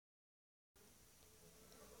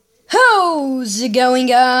How's it going,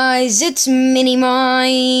 guys? It's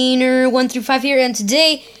Miniminer 1 through 5 here, and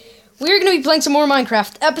today we're going to be playing some more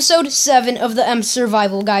Minecraft. Episode 7 of the M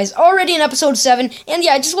Survival, guys. Already in episode 7, and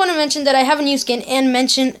yeah, I just want to mention that I have a new skin, and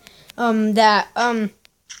mention that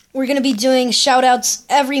we're going to be doing shoutouts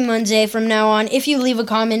every Monday from now on. If you leave a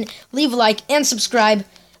comment, leave a like, and subscribe.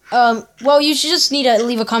 Well, you should just need to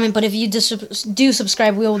leave a comment, but if you do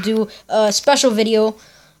subscribe, we will do a special video,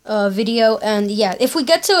 and yeah, if we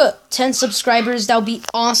get to 10 subscribers, that'll be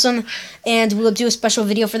awesome, and we'll do a special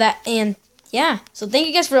video for that. And yeah, so thank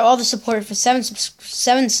you guys for all the support. For seven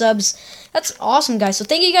subs, that's awesome, guys. So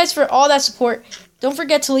thank you guys for all that support. Don't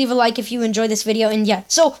forget to leave a like if you enjoy this video. And yeah,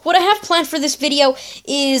 so what I have planned for this video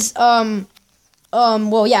is well,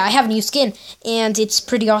 yeah, I have a new skin, and it's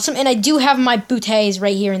pretty awesome. And I do have my booties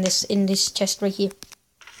right here in this chest right here.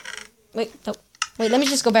 Wait, no, wait, let me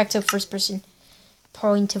just go back to first person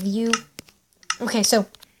point of view. Okay, so,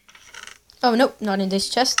 oh nope, not in this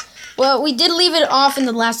chest. Well, we did leave it off in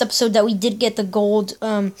the last episode that we did get the gold,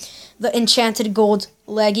 the enchanted gold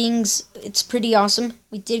leggings. It's pretty awesome.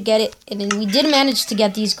 We did get it, and then we did manage to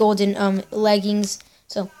get these golden leggings.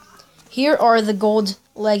 So here are the gold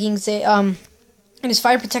leggings. They it is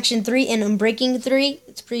fire protection 3 and unbreaking 3.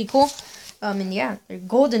 It's pretty cool. And yeah, they're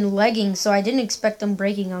golden leggings, so I didn't expect them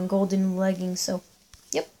breaking on golden leggings. So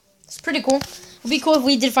yep, it's pretty cool. It would be cool if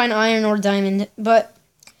we did find iron or diamond, but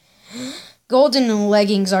golden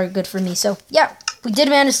leggings are good for me. So yeah, we did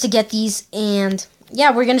manage to get these, and yeah,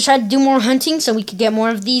 we're gonna try to do more hunting so we could get more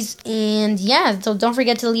of these. And yeah, so don't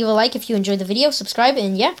forget to leave a like if you enjoyed the video, subscribe,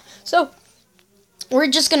 and yeah, so we're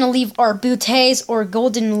just gonna leave our booties or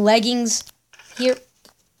golden leggings here.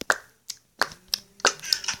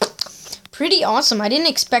 Pretty awesome. I didn't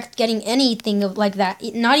expect getting anything like that,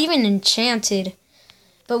 not even enchanted.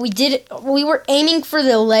 But we were aiming for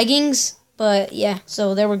the leggings, but yeah,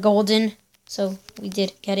 so they were golden, so we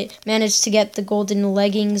did get it. Managed to get the golden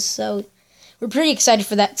leggings, so we're pretty excited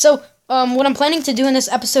for that. So, what I'm planning to do in this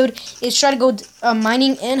episode is try to go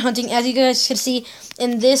mining and hunting. As you guys can see,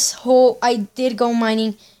 in this hole, I did go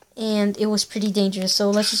mining, and it was pretty dangerous.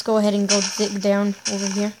 So let's just go ahead and go dig down over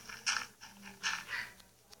here.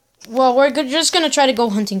 Well, we're just going to try to go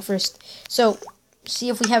hunting first. So, see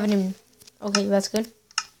if we have it in... Okay, that's good.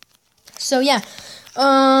 So, yeah.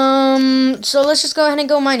 So let's just go ahead and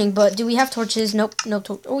go mining. But do we have torches? Nope, no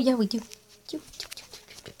torch. Oh, yeah, we do.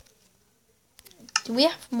 Do we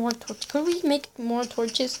have more torches? Could we make more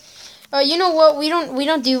torches? You know what? We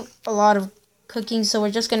don't do a lot of cooking, so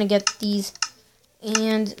we're just going to get these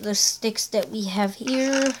and the sticks that we have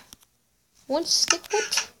here. One stick?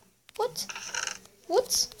 What?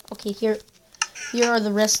 Okay, here are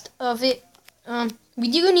the rest of it.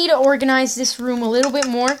 We do need to organize this room a little bit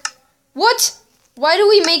more. What? Why do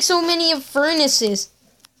we make so many of furnaces?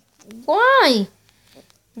 Why?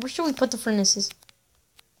 Where should we put the furnaces?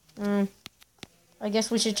 I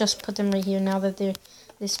guess we should just put them right here now that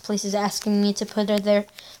this place is asking me to put it there.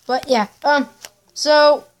 But yeah,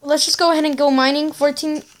 so let's just go ahead and go mining.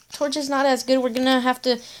 14 torches, not as good. We're gonna have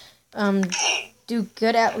to do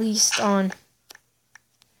good at least on...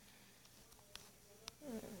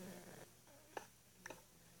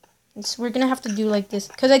 we're gonna have to do like this,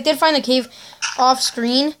 because I did find the cave off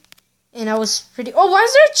screen, and I was pretty... Oh, why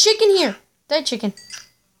is there a chicken here? That chicken.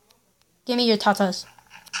 Give me your tatas.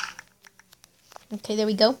 Okay, there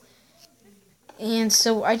we go. And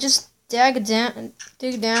so I just dig down.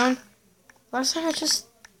 Last time I just...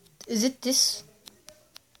 Is it this?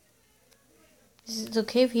 Is it the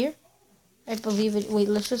cave here? I believe it. Wait,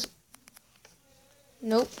 let's just...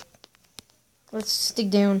 Nope. Let's dig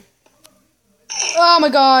down. Oh my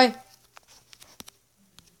god!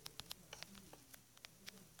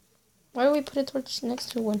 Why do we put a torch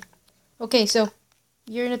next to one? Okay, so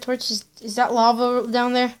you're in a torch. Is that lava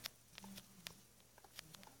down there?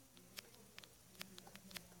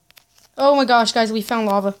 Oh my gosh, guys, we found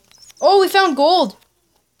lava. Oh, we found gold!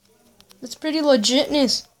 That's pretty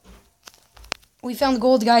legitness. We found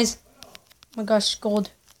gold, guys. Oh my gosh,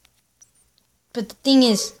 gold. But the thing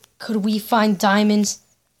is, could we find diamonds?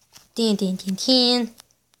 Tin.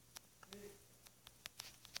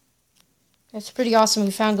 That's pretty awesome.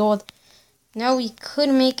 We found gold. Now we could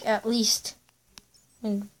make at least...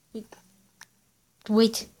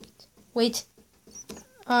 Wait.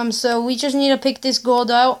 So we just need to pick this gold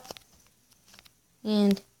out.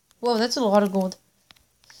 And... Whoa, that's a lot of gold.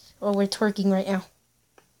 Oh, we're twerking right now.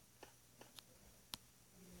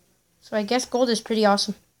 So I guess gold is pretty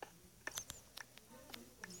awesome.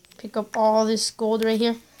 Pick up all this gold right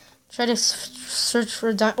here. Try to search for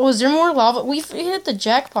a diamond. Oh, is there more lava? We hit the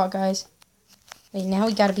jackpot, guys. Wait, now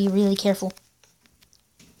we gotta be really careful.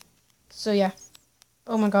 So yeah.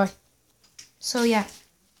 Oh my god. So yeah.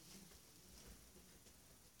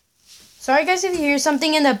 Sorry guys if you hear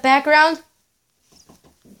something in the background.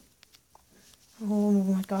 Oh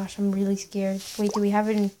my gosh, I'm really scared. Wait, do we have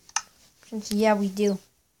it in... Yeah, we do.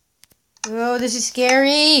 Oh, this is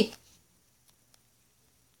scary.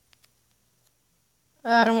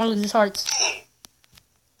 I don't want to lose hearts.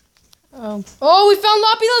 Oh, we found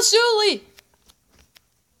Lapis Lazuli.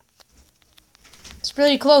 It's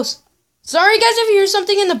pretty close. Sorry guys if you hear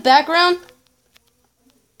something in the background.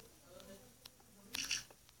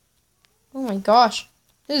 Oh my gosh.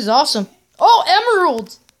 This is awesome. Oh,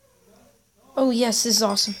 emeralds. Oh yes, this is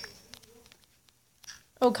awesome.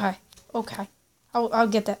 Okay. Okay. I'll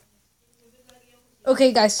get that.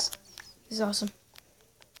 Okay guys. This is awesome.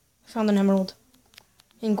 I found an emerald.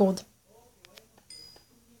 In gold.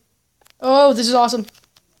 Oh, this is awesome.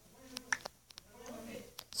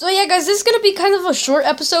 So yeah guys, this is gonna be kind of a short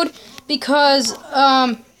episode because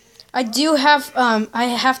I do have I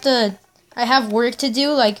have work to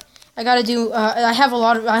do. Like I gotta do I have a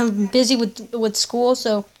lot of I'm busy with school,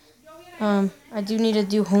 so I do need to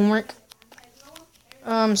do homework.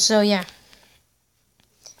 So yeah.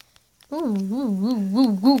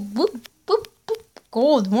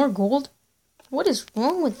 Gold, more gold. What is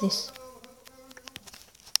wrong with this?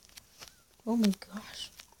 Oh my gosh.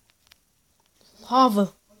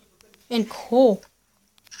 Lava and coal.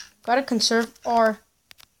 Gotta conserve our...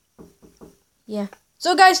 Yeah.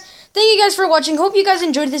 So guys, thank you guys for watching. Hope you guys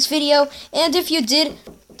enjoyed this video. And if you did,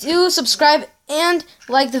 do subscribe and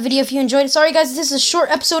like the video if you enjoyed it. Sorry guys, this is a short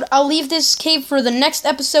episode. I'll leave this cave for the next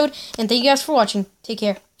episode. And thank you guys for watching. Take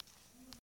care.